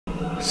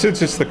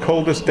Since it's the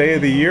coldest day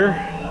of the year,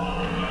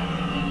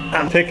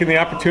 I'm taking the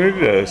opportunity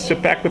to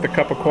sit back with a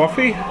cup of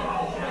coffee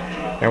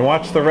and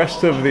watch the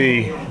rest of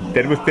the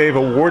Dead with Dave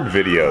award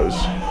videos.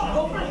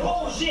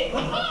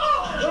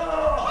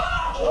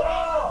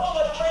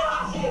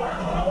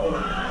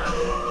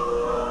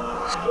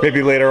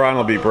 Maybe later on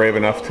I'll be brave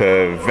enough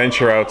to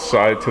venture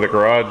outside to the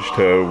garage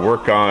to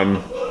work on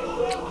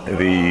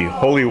the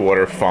holy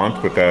water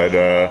font with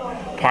that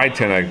pie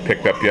tin I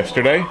picked up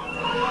yesterday.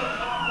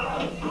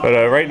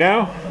 But right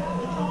now,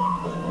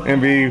 I'm gonna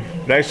be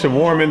nice and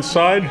warm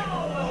inside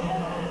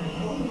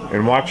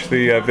and watch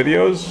the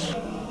videos.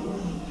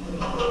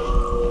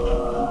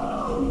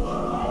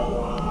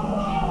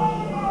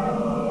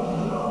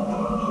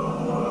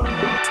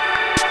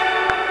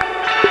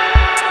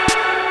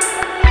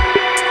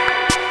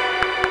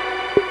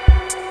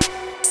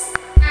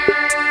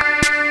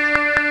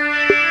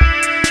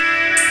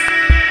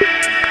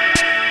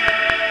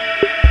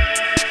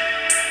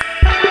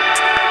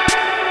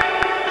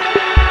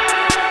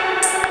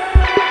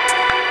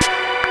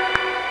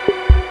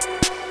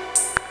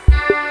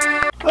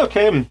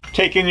 Okay, I'm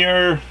taking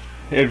your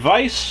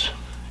advice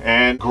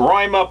and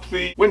grime up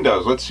the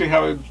windows. Let's see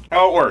how it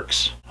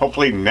works.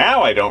 Hopefully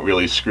now I don't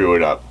really screw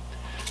it up.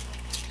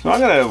 So I'm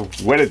gonna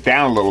wet it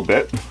down a little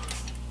bit.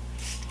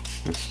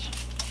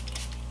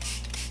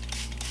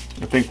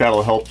 I think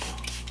that'll help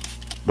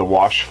the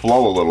wash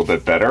flow a little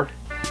bit better.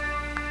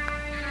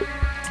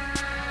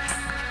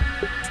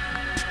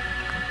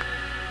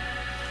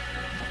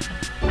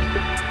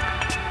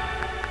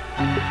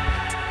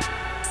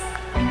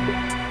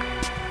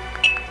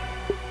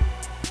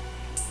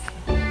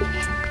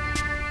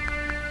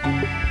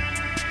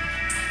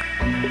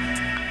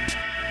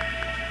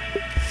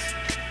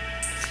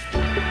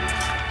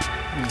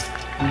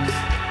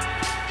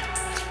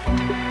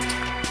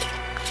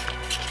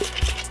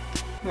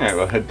 Alright,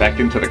 we'll head back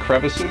into the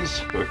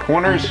crevices, the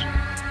corners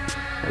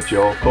that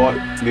you all thought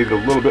needed a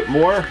little bit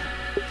more.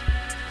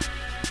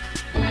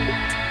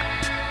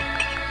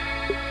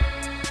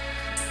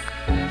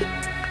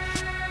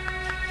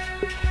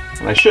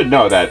 And I should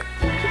know that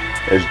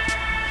as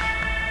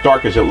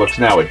dark as it looks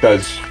now, it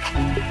does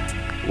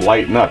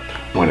lighten up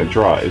when it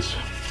dries.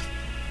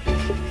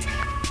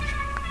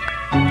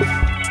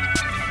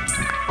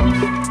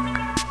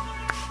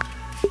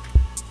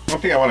 One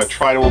thing I want to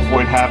try to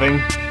avoid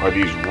having are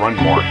these run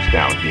marks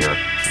down here.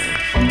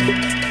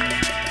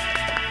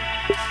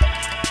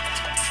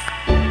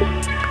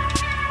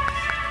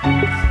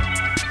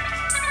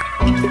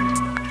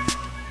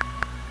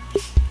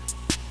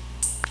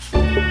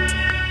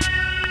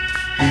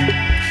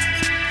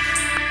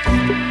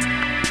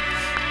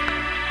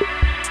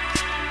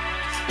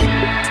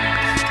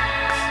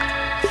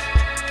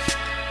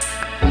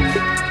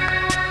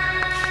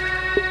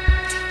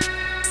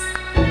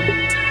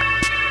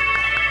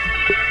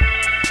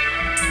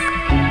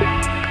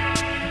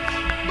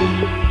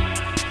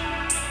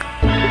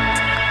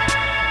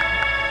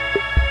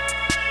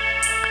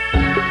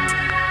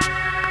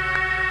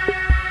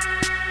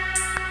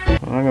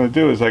 What I'm going to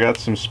do is I got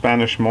some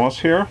Spanish moss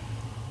here,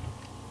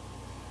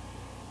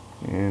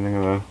 and I'm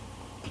going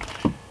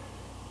to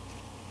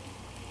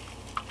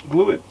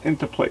glue it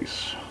into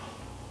place.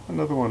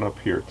 Another one up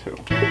here too.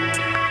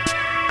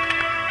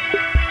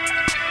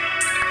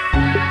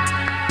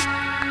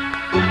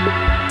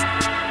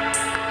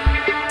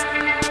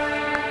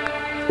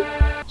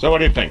 So what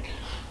do you think?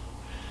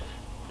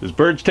 Does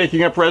birds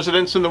taking up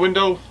residence in the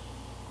window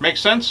make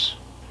sense?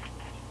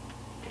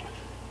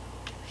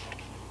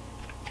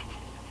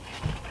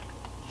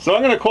 So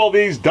I'm going to call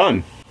these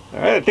done.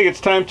 Alright, I think it's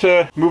time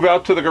to move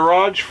out to the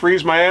garage,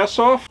 freeze my ass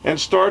off, and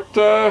start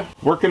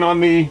working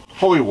on the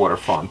holy water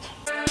font.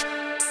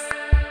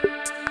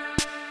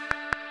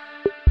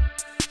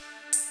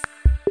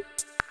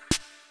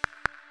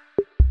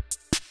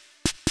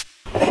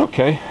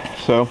 Okay,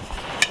 so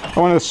I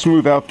want to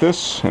smooth out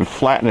this and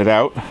flatten it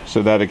out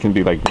so that it can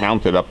be like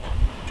mounted up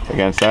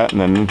against that,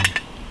 and then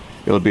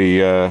it'll be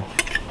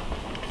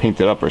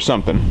painted up or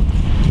something.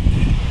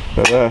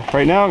 But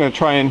right now I'm going to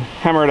try and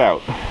hammer it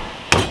out.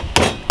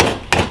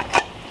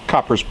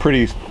 Copper's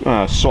pretty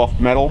soft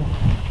metal,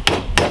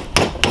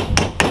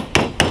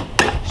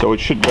 so it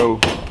should go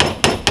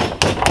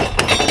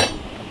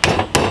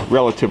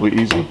relatively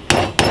easy.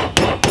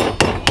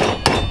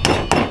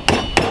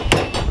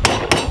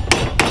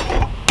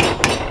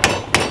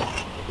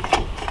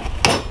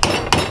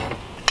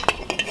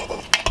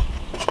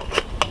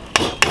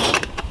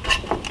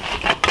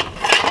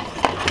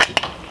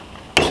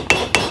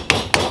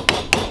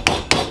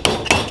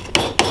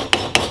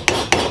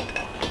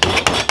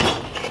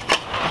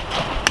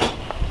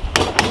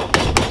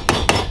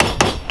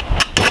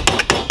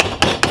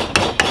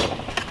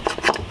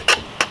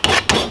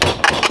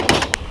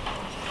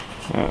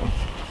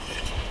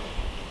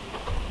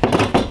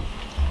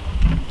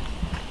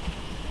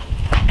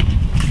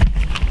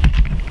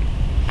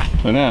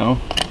 So now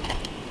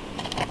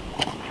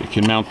it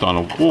can mount on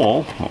a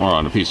wall, or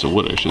on a piece of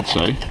wood I should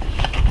say.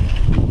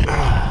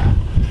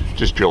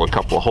 Just drill a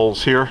couple of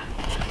holes here.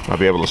 I'll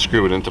be able to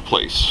screw it into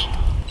place.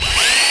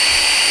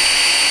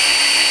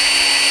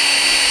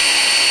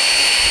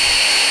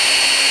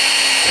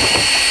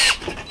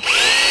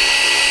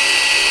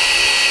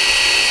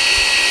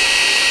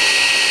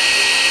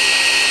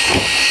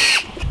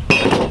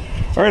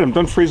 Alright, I'm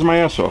done freezing my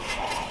ass off.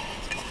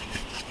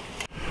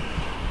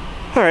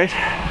 Alright,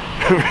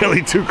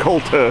 really too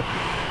cold to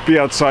be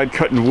outside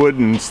cutting wood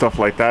and stuff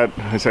like that.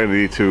 I decided I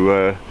need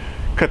to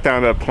cut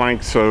down a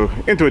plank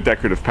into a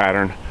decorative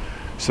pattern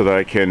so that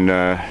I can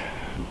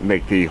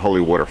make the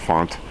holy water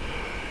font.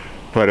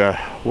 But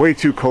way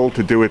too cold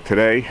to do it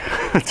today,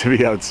 to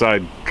be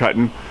outside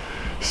cutting.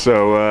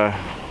 So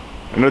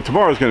I know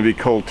tomorrow's going to be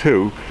cold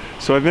too,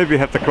 so I maybe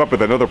have to come up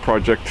with another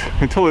project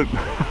until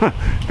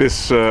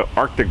this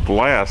Arctic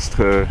blast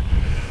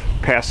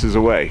passes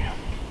away.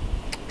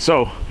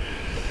 So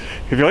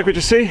if you like what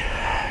you see,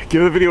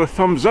 give the video a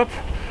thumbs up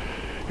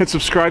and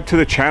subscribe to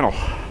the channel.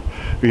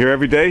 We're here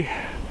every day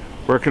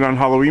working on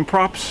Halloween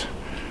props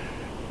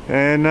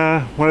and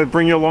want to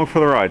bring you along for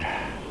the ride.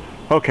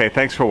 Okay,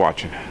 thanks for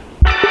watching.